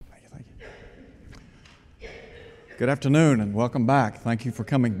Good afternoon and welcome back. Thank you for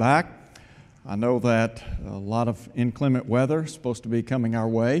coming back. I know that a lot of inclement weather is supposed to be coming our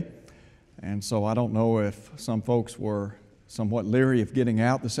way, and so I don't know if some folks were somewhat leery of getting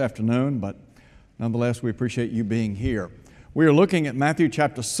out this afternoon, but nonetheless we appreciate you being here. We are looking at Matthew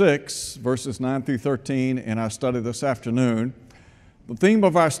chapter 6, verses 9 through 13 in our study this afternoon. The theme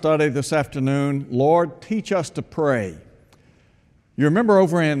of our study this afternoon, Lord, teach us to pray. You remember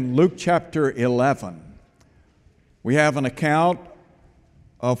over in Luke chapter 11, we have an account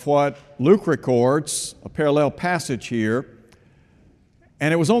of what Luke records, a parallel passage here.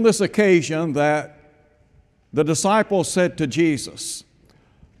 And it was on this occasion that the disciples said to Jesus,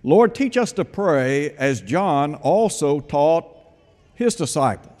 Lord, teach us to pray as John also taught his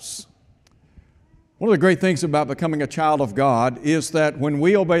disciples. One of the great things about becoming a child of God is that when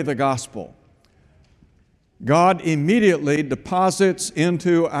we obey the gospel, God immediately deposits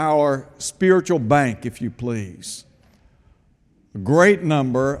into our spiritual bank, if you please, a great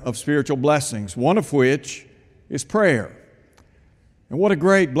number of spiritual blessings, one of which is prayer. And what a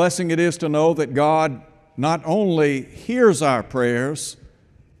great blessing it is to know that God not only hears our prayers,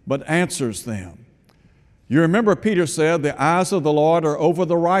 but answers them. You remember Peter said, the eyes of the Lord are over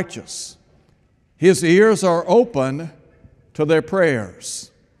the righteous. His ears are open to their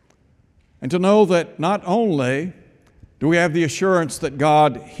prayers. And to know that not only do we have the assurance that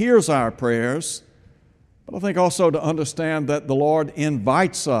God hears our prayers, but I think also to understand that the Lord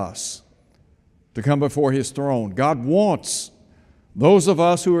invites us to come before His throne. God wants those of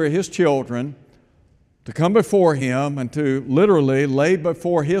us who are His children to come before Him and to literally lay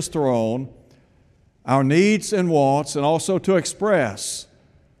before His throne our needs and wants, and also to express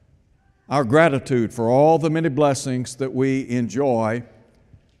our gratitude for all the many blessings that we enjoy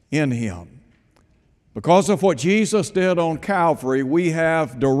in Him. Because of what Jesus did on Calvary, we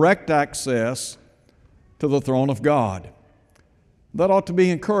have direct access to the throne of God. That ought to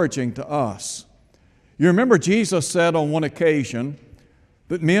be encouraging to us. You remember Jesus said on one occasion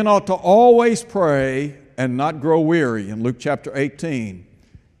that men ought to always pray and not grow weary in Luke chapter 18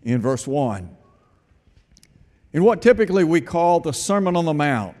 in verse 1. In what typically we call the Sermon on the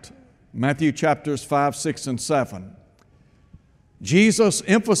Mount, Matthew chapters 5, 6, and 7, Jesus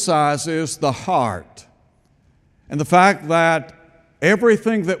emphasizes the heart and the fact that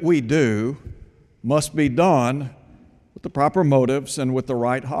everything that we do must be done with the proper motives and with the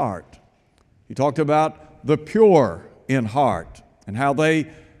right heart. He talked about the pure in heart and how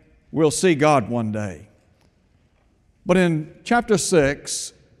they will see God one day. But in chapter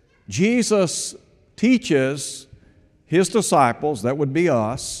 6, Jesus teaches His disciples, that would be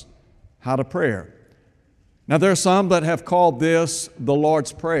us, how to pray. Now there are some that have called this the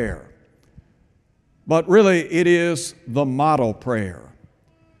Lord's Prayer, but really it is the model prayer.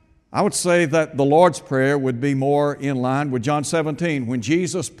 I would say that the Lord's Prayer would be more in line with John 17, when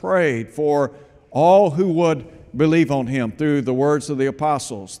Jesus prayed for all who would believe on Him through the words of the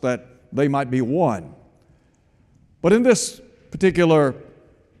apostles, that they might be one. But in this particular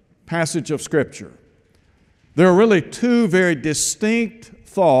passage of Scripture, there are really two very distinct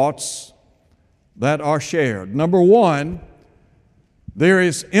thoughts that are shared. Number one, there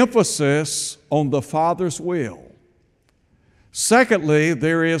is emphasis on the Father's will. Secondly,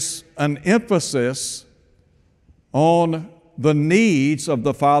 there is an emphasis on the needs of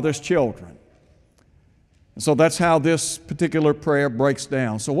the Father's children. And so that's how this particular prayer breaks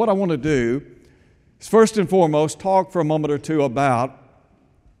down. So what I want to do is first and foremost talk for a moment or two about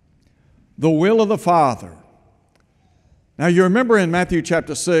the will of the Father. Now you remember in Matthew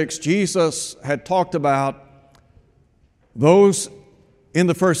chapter 6, Jesus had talked about those in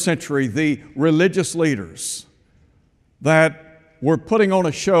the first century, the religious leaders that were putting on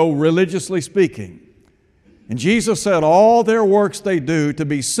a show, religiously speaking. And Jesus said all their works they do to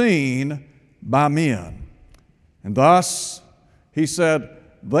be seen by men. And thus, He said,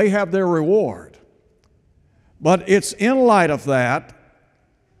 they have their reward. But it's in light of that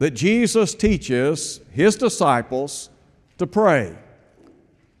that Jesus teaches His disciples to pray.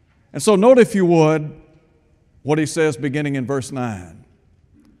 And so note, if you would, what He says beginning in verse 9.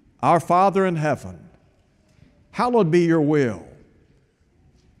 Our Father in heaven, hallowed be your will.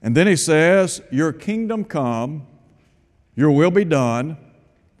 And then He says, your kingdom come, your will be done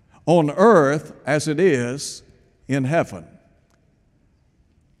on earth as it is in heaven.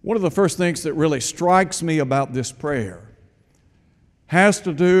 One of the first things that really strikes me about this prayer has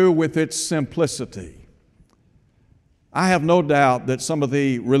to do with its simplicity. I have no doubt that some of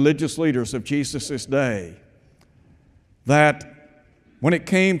the religious leaders of Jesus' day, that when it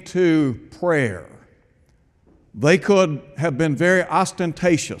came to prayer, they could have been very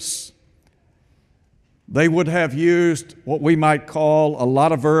ostentatious. they would have used what we might call a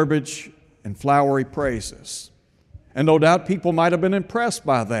lot of verbiage and flowery praises. And no doubt people might have been impressed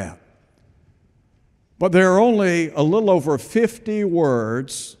by that. But there are only a little over 50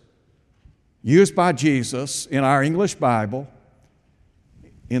 words used by Jesus in our English Bible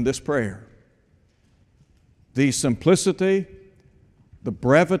in this prayer. The simplicity, the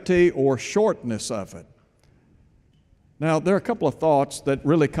brevity or shortness of it. Now, there are a couple of thoughts that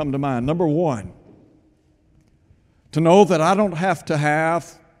really come to mind. Number one, to know that I don't have to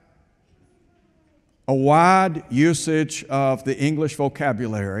have a wide usage of the English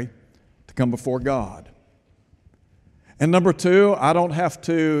vocabulary to come before God. And number two, I don't have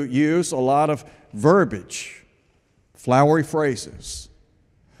to use a lot of verbiage, flowery phrases.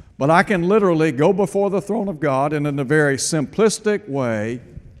 But I can literally go before the throne of God and in a very simplistic way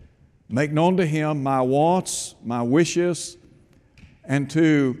make known to Him my wants, my wishes, and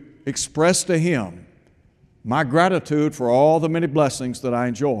to express to Him my gratitude for all the many blessings that I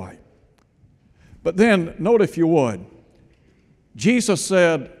enjoy. But then, note if you would, Jesus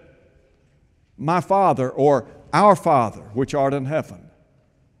said, "My Father," or "Our Father, which art in heaven,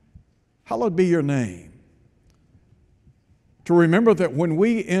 hallowed be your name." To remember that when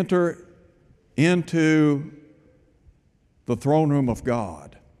we enter into the throne room of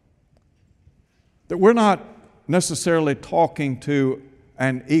God, that we're not necessarily talking to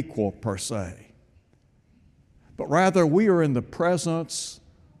an equal per se, but rather we are in the presence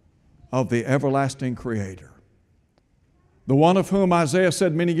of the everlasting Creator, the one of whom Isaiah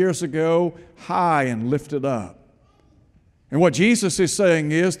said many years ago, high and lifted up. And what Jesus is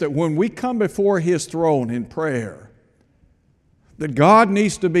saying is that when we come before His throne in prayer, that God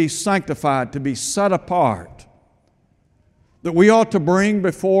needs to be sanctified, to be set apart, that we ought to bring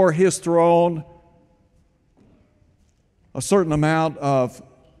before His throne a certain amount of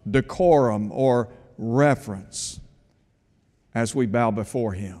decorum or reverence as we bow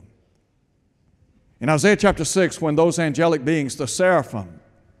before Him. In Isaiah chapter 6, when those angelic beings, the seraphim,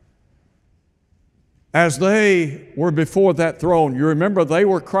 as they were before that throne, you remember they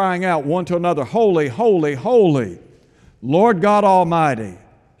were crying out one to another, "Holy, holy, holy, Lord God Almighty.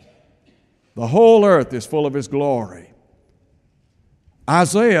 The whole earth is full of His glory."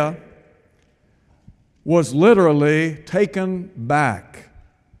 Isaiah was literally taken back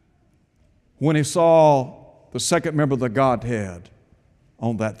when he saw the second member of the Godhead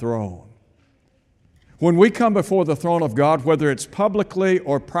on that throne. When we come before the throne of God, whether it's publicly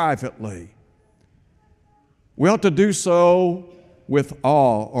or privately, we ought to do so with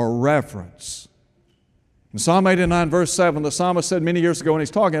awe or reverence. In Psalm 89, verse 7, the psalmist said many years ago when he's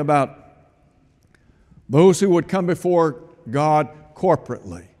talking about those who would come before God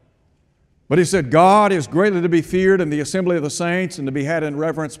corporately. But he said, "God is greatly to be feared in the assembly of the saints and to be had in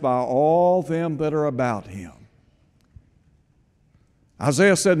reverence by all them that are about Him."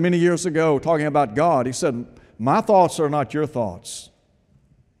 Isaiah said many years ago, talking about God, he said, "My thoughts are not your thoughts.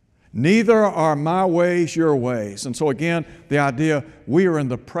 Neither are my ways your ways." And so again, the idea, we are in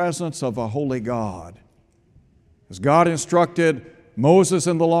the presence of a holy God. As God instructed Moses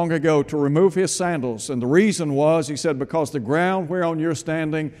in the long ago to remove his sandals, and the reason was, he said, because the ground whereon you're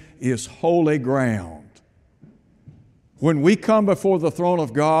standing is holy ground. When we come before the throne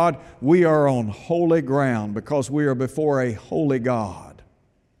of God, we are on holy ground because we are before a holy God.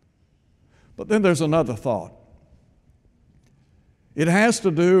 But then there's another thought. It has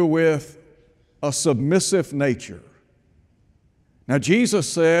to do with a submissive nature. Now, Jesus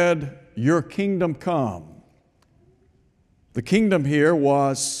said, "Your kingdom come." The kingdom here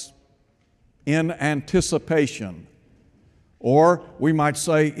was in anticipation, or we might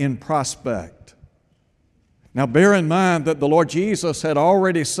say in prospect. Now, bear in mind that the Lord Jesus had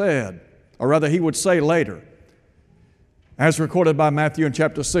already said, or rather He would say later, as recorded by Matthew in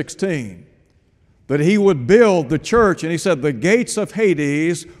chapter 16, that He would build the church, and He said the gates of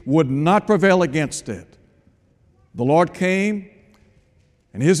Hades would not prevail against it. The Lord came,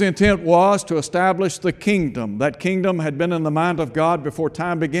 and His intent was to establish the kingdom. That kingdom had been in the mind of God before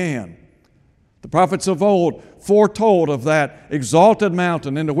time began. The prophets of old foretold of that exalted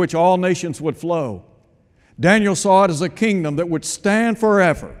mountain into which all nations would flow. Daniel saw it as a kingdom that would stand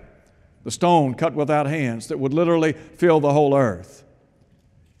forever, the stone cut without hands that would literally fill the whole earth.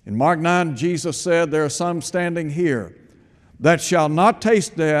 In Mark 9, Jesus said, "There are some standing here that shall not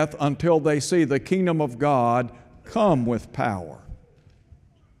taste death until they see the kingdom of God come with power."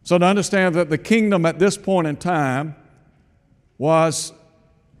 So to understand that the kingdom at this point in time was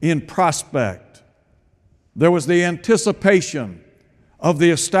in prospect. There was the anticipation of the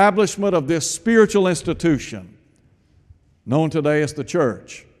establishment of this spiritual institution known today as the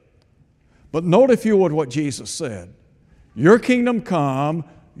church. But note, if you would, what Jesus said. Your kingdom come,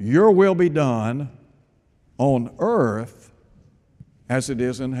 your will be done on earth as it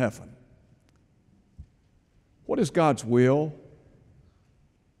is in heaven. What is God's will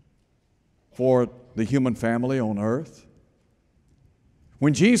for the human family on earth?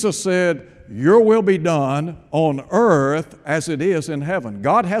 When Jesus said, your will be done on earth as it is in heaven.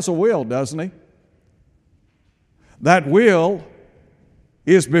 God has a will, doesn't He? That will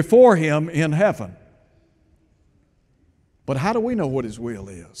is before Him in heaven. But how do we know what His will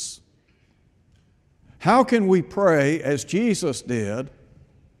is? How can we pray as Jesus did,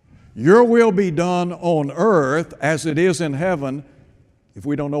 your will be done on earth as it is in heaven, if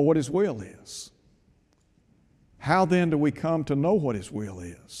we don't know what His will is? How then do we come to know what His will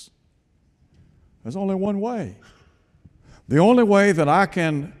is? There's only one way. The only way that I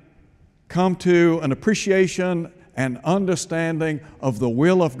can come to an appreciation and understanding of the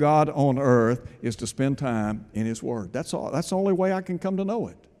will of God on earth is to spend time in His Word. That's all. That's the only way I can come to know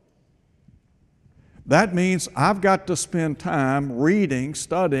it. That means I've got to spend time reading,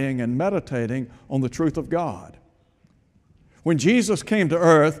 studying, and meditating on the truth of God. When Jesus came to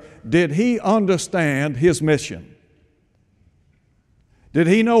earth, did He understand His mission? Did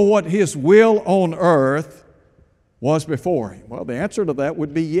He know what His will on earth was before Him? Well, the answer to that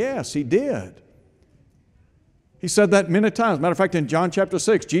would be yes, He did. He said that many times. Matter of fact, in John chapter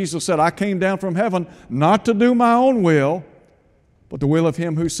 6, Jesus said, I came down from heaven not to do my own will, but the will of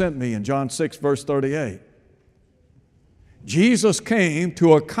Him who sent me, in John 6, verse 38. Jesus came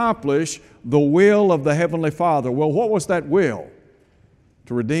to accomplish the will of the Heavenly Father. Well, what was that will?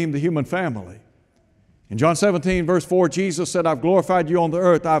 To redeem the human family. In John 17, verse 4, Jesus said, I've glorified you on the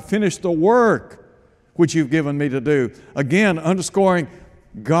earth. I've finished the work which you've given me to do. Again, underscoring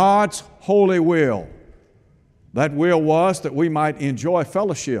God's holy will. That will was that we might enjoy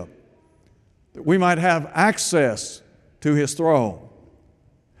fellowship, that we might have access to His throne.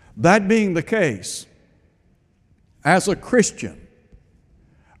 That being the case, as a Christian,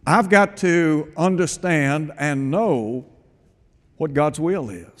 I've got to understand and know what God's will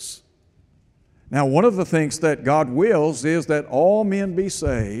is. Now, one of the things that God wills is that all men be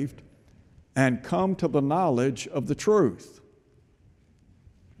saved and come to the knowledge of the truth.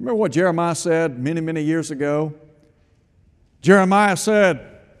 Remember what Jeremiah said many, many years ago? Jeremiah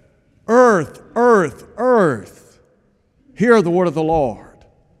said, earth, earth, earth, hear the word of the Lord.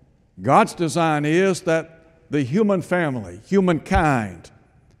 God's design is that the human family, humankind,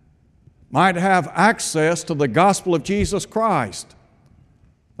 might have access to the gospel of Jesus Christ.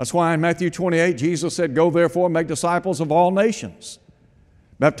 That's why in Matthew 28, Jesus said, go therefore and make disciples of all nations,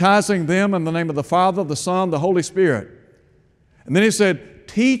 baptizing them in the name of the Father, the Son, the Holy Spirit. And then He said,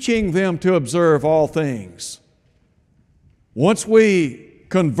 teaching them to observe all things. Once we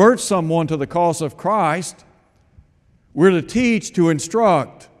convert someone to the cause of Christ, we're to teach, to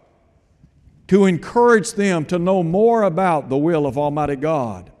instruct, to encourage them to know more about the will of Almighty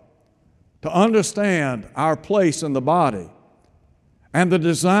God, to understand our place in the body and the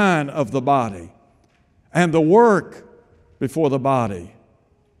design of the body and the work before the body.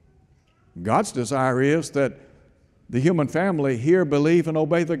 God's desire is that the human family hear, believe, and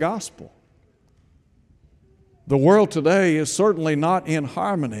obey the gospel. The world today is certainly not in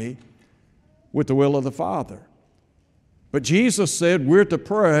harmony with the will of the Father. But Jesus said we're to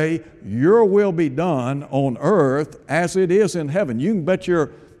pray, your will be done on earth as it is in heaven.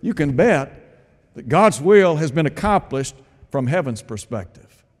 You can bet that God's will has been accomplished from heaven's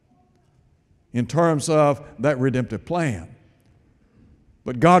perspective in terms of that redemptive plan.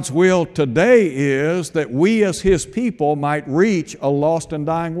 But God's will today is that we as His people might reach a lost and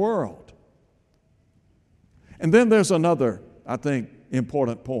dying world. And then there's another, I think,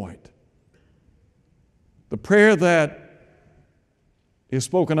 important point. The prayer that is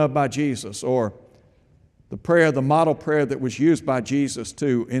spoken of by Jesus, or the prayer, the model prayer that was used by Jesus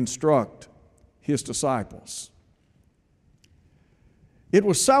to instruct His disciples. It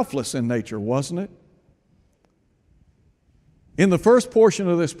was selfless in nature, wasn't it? In the first portion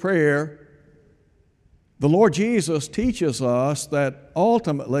of this prayer, the Lord Jesus teaches us that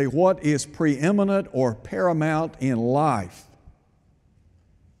ultimately what is preeminent or paramount in life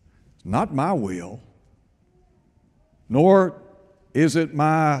is not my will, nor is it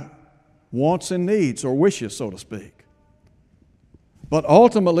my wants and needs or wishes, so to speak. But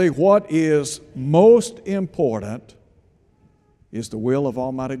ultimately what is most important is the will of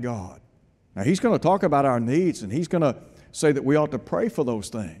Almighty God. Now He's going to talk about our needs, and He's going to say that we ought to pray for those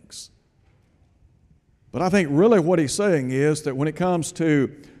things. But I think really what He's saying is that when it comes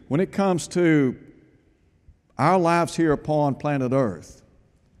to our lives here upon planet Earth,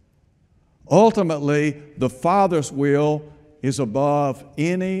 Ultimately, the Father's will is above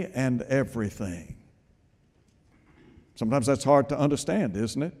any and everything. Sometimes that's hard to understand,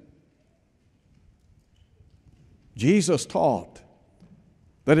 isn't it? Jesus taught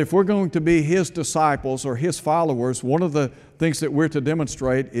that if we're going to be His disciples or His followers, one of the things that we're to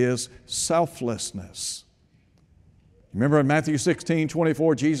demonstrate is selflessness. Remember in Matthew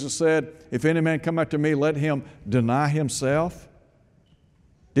 16:24, Jesus said, "If any man come after me, let him deny himself."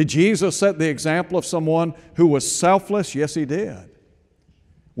 Did Jesus set the example of someone who was selfless? Yes, He did.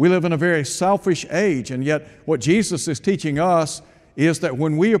 We live in a very selfish age, and yet what Jesus is teaching us is that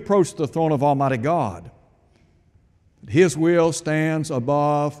when we approach the throne of Almighty God, His will stands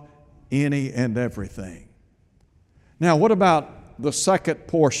above any and everything. Now, what about the second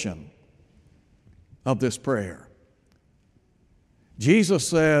portion of this prayer? Jesus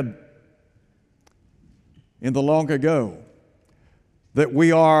said in the long ago that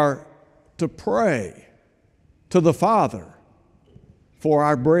we are to pray to the Father for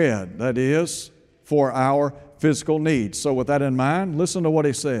our bread, that is, for our physical needs. So with that in mind, listen to what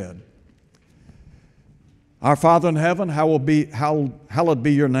He said. Our Father in heaven, hallowed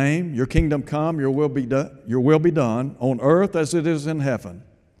be your name. Your kingdom come, your will be done on earth as it is in heaven.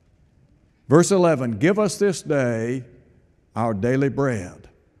 Verse 11, give us this day our daily bread.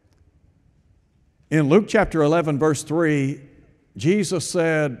 In Luke chapter 11, verse 3, Jesus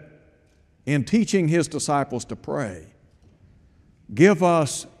said, in teaching His disciples to pray, give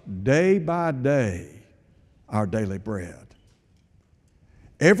us day by day our daily bread.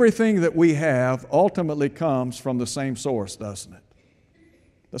 Everything that we have ultimately comes from the same source, doesn't it?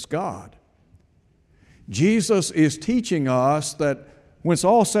 That's God. Jesus is teaching us that when it's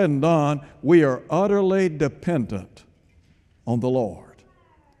all said and done, we are utterly dependent on the Lord.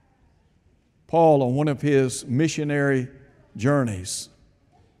 Paul, on one of his missionary journeys,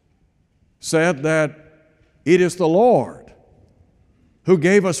 said that it is the Lord who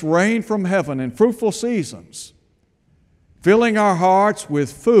gave us rain from heaven in fruitful seasons, filling our hearts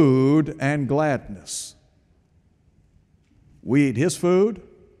with food and gladness. We eat His food,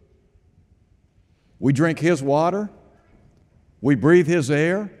 we drink His water, we breathe His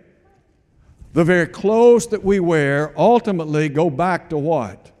air. The very clothes that we wear ultimately go back to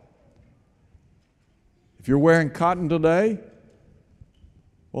what? If you're wearing cotton today,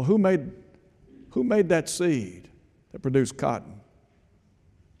 well, who made that seed that produced cotton?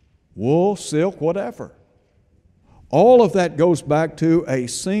 Wool, silk, whatever. All of that goes back to a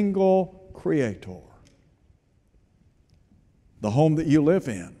single Creator. The home that you live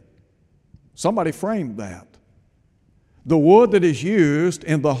in. Somebody framed that. The wood that is used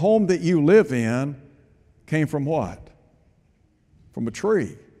in the home that you live in came from what? From a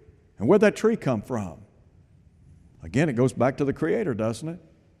tree. And where'd that tree come from? Again, it goes back to the Creator, doesn't it?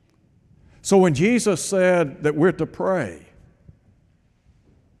 So when Jesus said that we're to pray,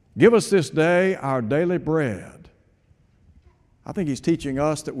 give us this day our daily bread, I think He's teaching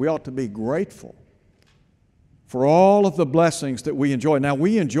us that we ought to be grateful for all of the blessings that we enjoy. Now,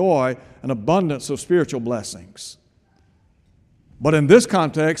 we enjoy an abundance of spiritual blessings. But in this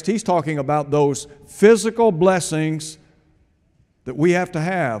context, He's talking about those physical blessings that we have to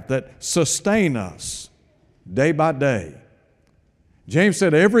have that sustain us day by day. James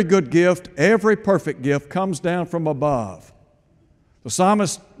said, every good gift, every perfect gift comes down from above. The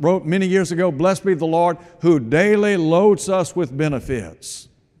psalmist wrote many years ago, blessed be the Lord who daily loads us with benefits.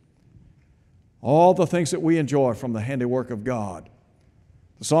 All the things that we enjoy from the handiwork of God.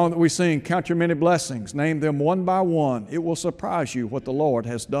 The song that we sing, count your many blessings, name them one by one. It will surprise you what the Lord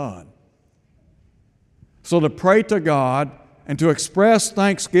has done. So to pray to God and to express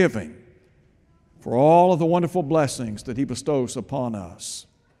thanksgiving for all of the wonderful blessings that He bestows upon us.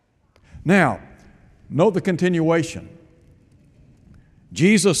 Now, note the continuation.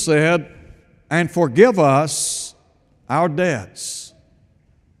 Jesus said, and forgive us our debts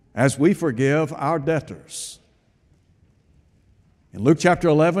as we forgive our debtors. In Luke chapter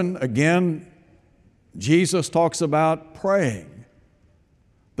 11, again, Jesus talks about praying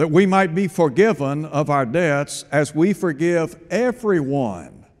that we might be forgiven of our debts as we forgive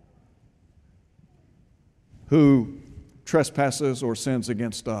everyone who trespasses or sins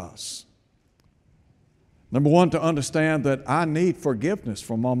against us. Number one, to understand that I need forgiveness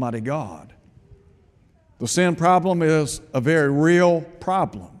from Almighty God. The sin problem is a very real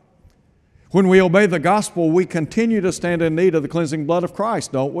problem. When we obey the gospel, we continue to stand in need of the cleansing blood of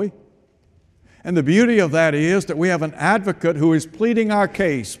Christ, don't we? And the beauty of that is that we have an advocate who is pleading our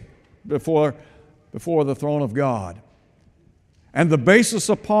case before the throne of God. And the basis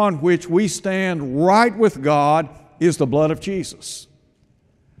upon which we stand right with God is the blood of Jesus.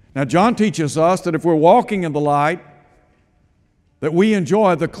 Now, John teaches us that if we're walking in the light, that we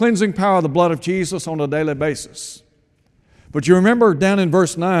enjoy the cleansing power of the blood of Jesus on a daily basis. But you remember down in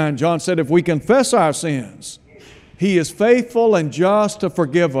verse 9, John said, if we confess our sins, He is faithful and just to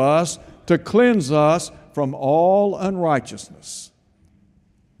forgive us, to cleanse us from all unrighteousness.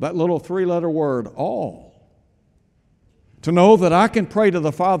 That little three-letter word, all. To know that I can pray to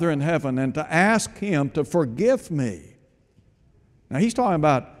the Father in heaven and to ask Him to forgive me. Now, He's talking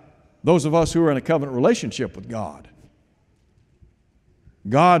about those of us who are in a covenant relationship with God.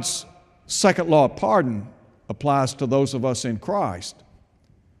 God's second law of pardon applies to those of us in Christ.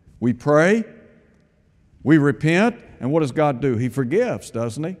 We pray, we repent, and what does God do? He forgives,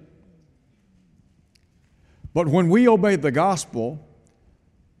 doesn't He? But when we obeyed the gospel,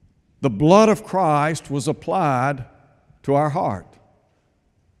 the blood of Christ was applied to our heart.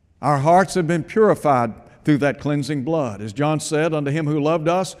 Our hearts have been purified through that cleansing blood. As John said, unto Him who loved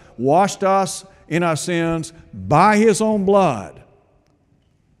us, washed us in our sins by His own blood.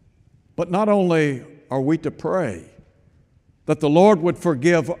 But not only are we to pray that the Lord would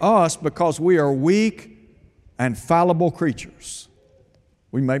forgive us because we are weak and fallible creatures.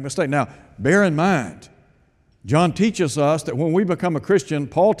 We make mistakes. Now, bear in mind, John teaches us that when we become a Christian,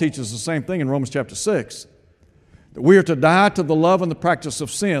 Paul teaches the same thing in Romans chapter 6, that we are to die to the love and the practice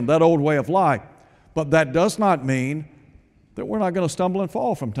of sin, that old way of life. But that does not mean that we're not going to stumble and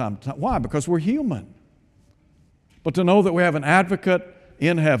fall from time to time. Why? Because we're human. But to know that we have an advocate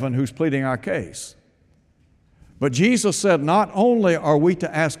in heaven who's pleading our case. But Jesus said not only are we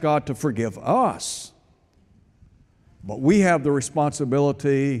to ask God to forgive us, but we have the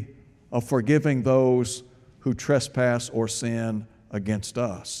responsibility of forgiving those who trespass or sin against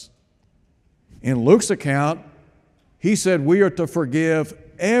us. In Luke's account, he said we are to forgive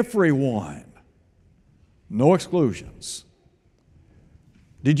everyone, no exclusions.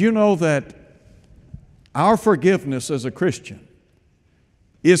 Did you know that our forgiveness as a Christian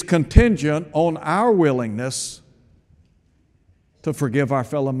is contingent on our willingness to forgive our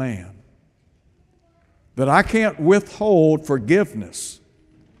fellow man? That I can't withhold forgiveness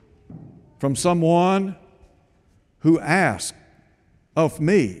from someone who asks of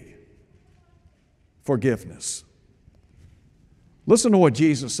me forgiveness. Listen to what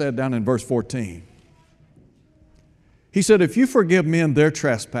Jesus said down in verse 14. He said, if you forgive men their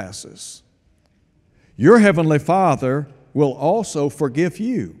trespasses, your heavenly Father will also forgive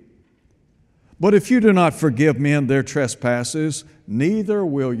you. But if you do not forgive men their trespasses, neither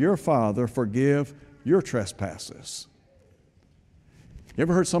will your Father forgive your trespasses. You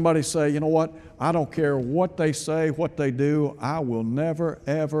ever heard somebody say, you know what, I don't care what they say, what they do, I will never,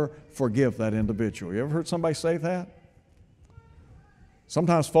 ever forgive that individual. You ever heard somebody say that?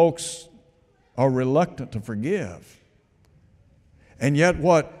 Sometimes folks are reluctant to forgive. And yet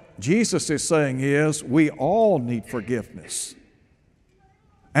what Jesus is saying is we all need forgiveness.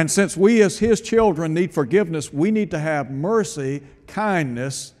 And since we as His children need forgiveness, we need to have mercy,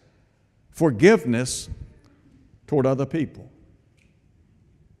 kindness, forgiveness toward other people.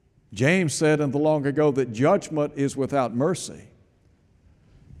 James said in the long ago that judgment is without mercy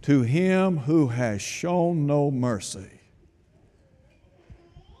to him who has shown no mercy.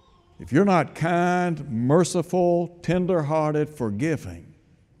 If you're not kind, merciful, tender-hearted, forgiving,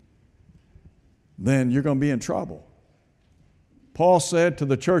 then you're going to be in trouble. Paul said to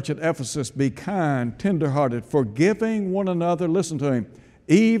the church at Ephesus, be kind, tender-hearted, forgiving one another, listen to him,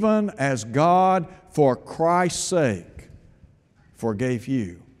 even as God, for Christ's sake, forgave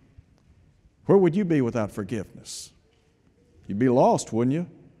you. Where would you be without forgiveness? You'd be lost, wouldn't you?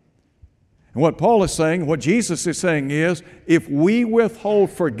 And what Paul is saying, what Jesus is saying is, if we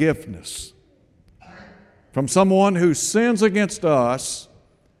withhold forgiveness from someone who sins against us,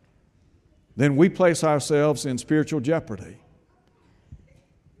 then we place ourselves in spiritual jeopardy.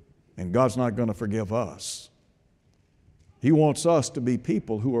 And God's not going to forgive us. He wants us to be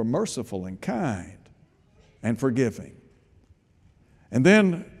people who are merciful and kind and forgiving. And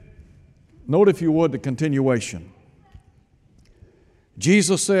then, note if you would the continuation.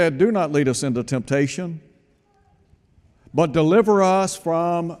 Jesus said, do not lead us into temptation, but deliver us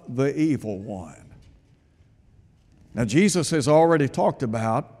from the evil one. Now, Jesus has already talked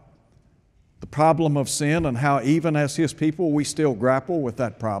about the problem of sin and how even as His people we still grapple with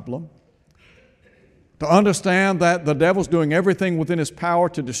that problem. To understand that the devil's doing everything within his power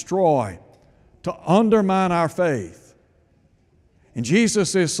to destroy, to undermine our faith. And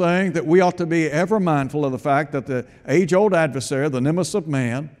Jesus is saying that we ought to be ever mindful of the fact that the age-old adversary, the nemesis of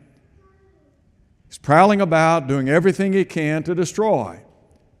man, is prowling about, doing everything he can to destroy.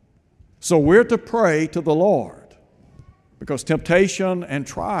 So we're to pray to the Lord Because temptation and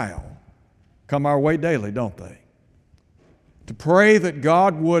trial come our way daily, don't they? To pray that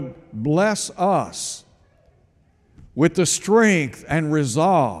God would bless us with the strength and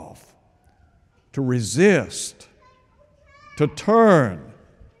resolve to resist, to turn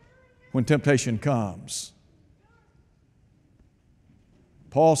when temptation comes.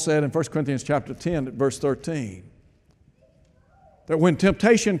 Paul said in 1 Corinthians chapter 10 at verse 13 that when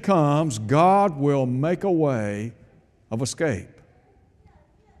temptation comes, God will make a way of escape.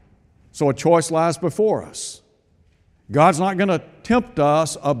 So a choice lies before us. God's not going to tempt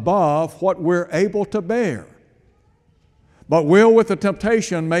us above what we're able to bear, but will with the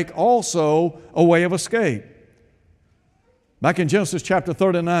temptation make also a way of escape. Back in Genesis chapter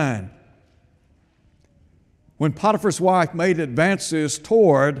 39, when Potiphar's wife made advances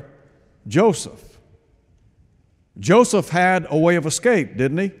toward Joseph, Joseph had a way of escape,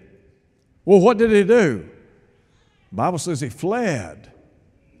 didn't he? Well, what did he do? The Bible says he fled.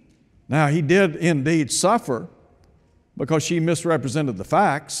 Now, he did indeed suffer because she misrepresented the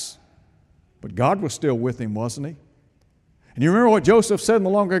facts, but God was still with him, wasn't he? And you remember what Joseph said in the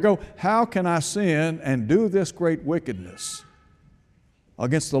long ago? How can I sin and do this great wickedness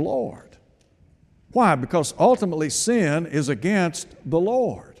against the Lord? Why? Because ultimately sin is against the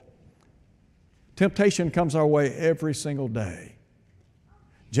Lord. Temptation comes our way every single day.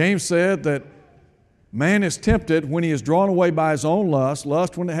 James said that man is tempted when he is drawn away by his own lust.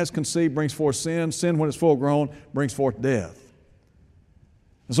 Lust, when it has conceived, brings forth sin. Sin, when it's full grown, brings forth death.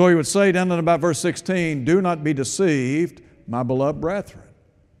 And so he would say down in about verse 16, do not be deceived, my beloved brethren.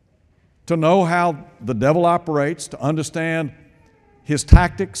 To know how the devil operates, to understand his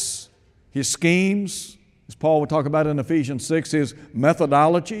tactics, his schemes, as Paul would talk about in Ephesians 6, his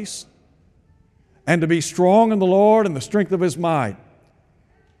methodologies, and to be strong in the Lord and the strength of His might,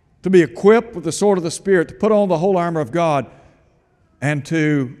 to be equipped with the sword of the Spirit, to put on the whole armor of God, and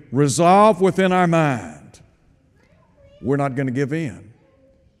to resolve within our mind, we're not going to give in.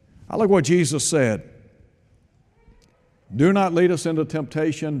 I like what Jesus said. Do not lead us into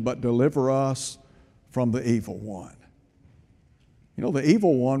temptation, but deliver us from the evil one. You know, the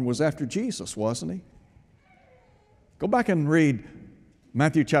evil one was after Jesus, wasn't he? Go back and read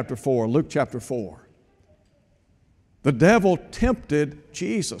Matthew chapter 4, Luke chapter 4. The devil tempted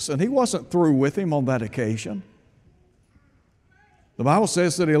Jesus, and he wasn't through with him on that occasion. The Bible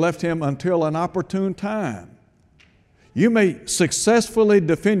says that he left him until an opportune time. You may successfully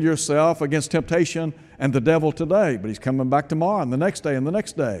defend yourself against temptation and the devil today, but he's coming back tomorrow and the next day and the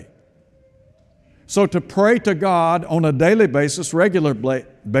next day. So to pray to God on a daily basis, regular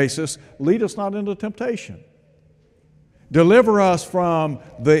basis, lead us not into temptation. Deliver us from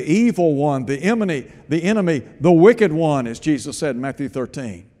the evil one, the enemy, the wicked one, as Jesus said in Matthew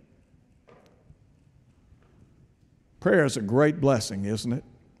 13. Prayer is a great blessing, isn't it?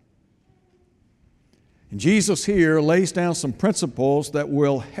 And Jesus here lays down some principles that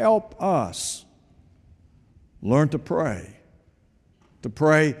will help us learn to pray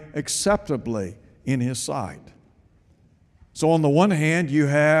acceptably in His sight. So on the one hand, you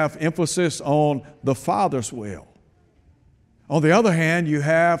have emphasis on the Father's will. On the other hand, you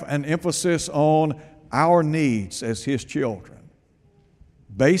have an emphasis on our needs as His children.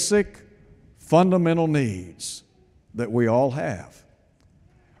 Basic, fundamental needs that we all have.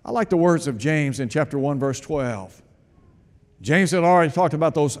 I like the words of James in chapter 1, verse 12. James had already talked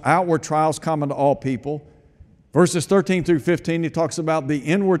about those outward trials common to all people. Verses 13 through 15, he talks about the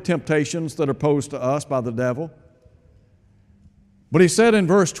inward temptations that are posed to us by the devil. But he said in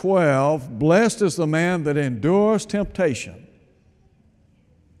verse 12, blessed is the man that endures temptation,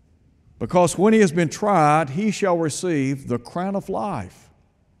 because when he has been tried, he shall receive the crown of life,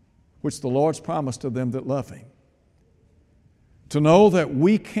 which the Lord's promised to them that love Him. To know that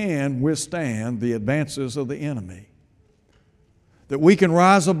we can withstand the advances of the enemy, that we can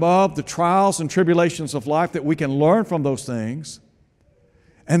rise above the trials and tribulations of life, that we can learn from those things.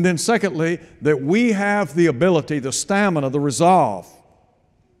 And then secondly, that we have the ability, the stamina, the resolve,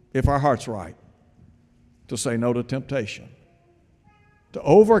 if our heart's right, to say no to temptation, to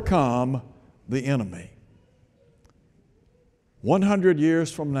overcome the enemy. 100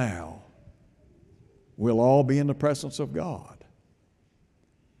 years from now, we'll all be in the presence of God.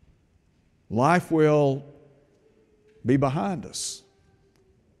 Life will be behind us.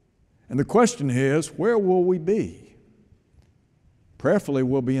 And the question is, where will we be? Prayerfully,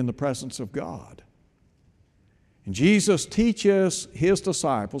 we'll be in the presence of God. And Jesus teaches His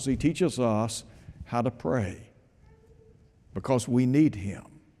disciples, He teaches us how to pray, because we need Him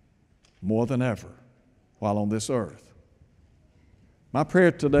more than ever while on this earth. My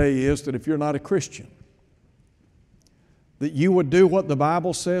prayer today is that if you're not a Christian, that you would do what the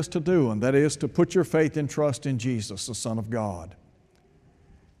Bible says to do, and that is to put your faith and trust in Jesus, the Son of God.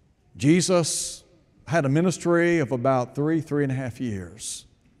 Jesus had a ministry of about 3.5 years.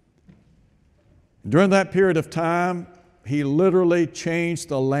 During that period of time, He literally changed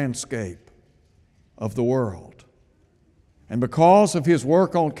the landscape of the world. And because of His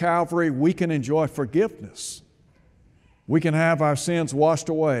work on Calvary, we can enjoy forgiveness. We can have our sins washed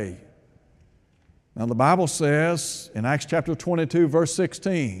away. Now the Bible says in Acts chapter 22, verse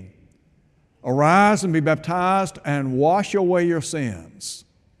 16, "Arise and be baptized and wash away your sins."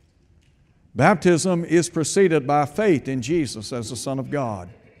 Baptism is preceded by faith in Jesus as the Son of God.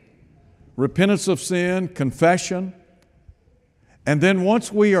 Repentance of sin, confession, and then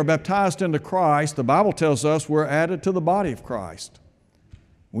once we are baptized into Christ, the Bible tells us we're added to the body of Christ.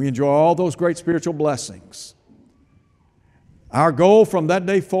 We enjoy all those great spiritual blessings. Our goal from that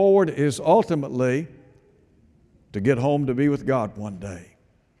day forward is ultimately to get home to be with God one day.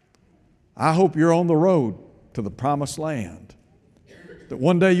 I hope you're on the road to the promised land, that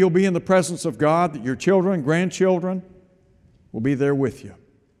one day you'll be in the presence of God, that your children, grandchildren will be there with you.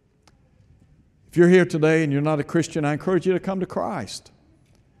 If you're here today and you're not a Christian, I encourage you to come to Christ.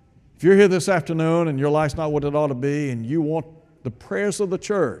 If you're here this afternoon and your life's not what it ought to be and you want the prayers of the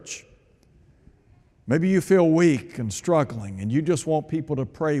church, maybe you feel weak and struggling and you just want people to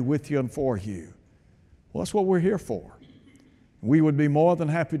pray with you and for you. Well, that's what we're here for. We would be more than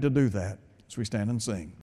happy to do that as we stand and sing.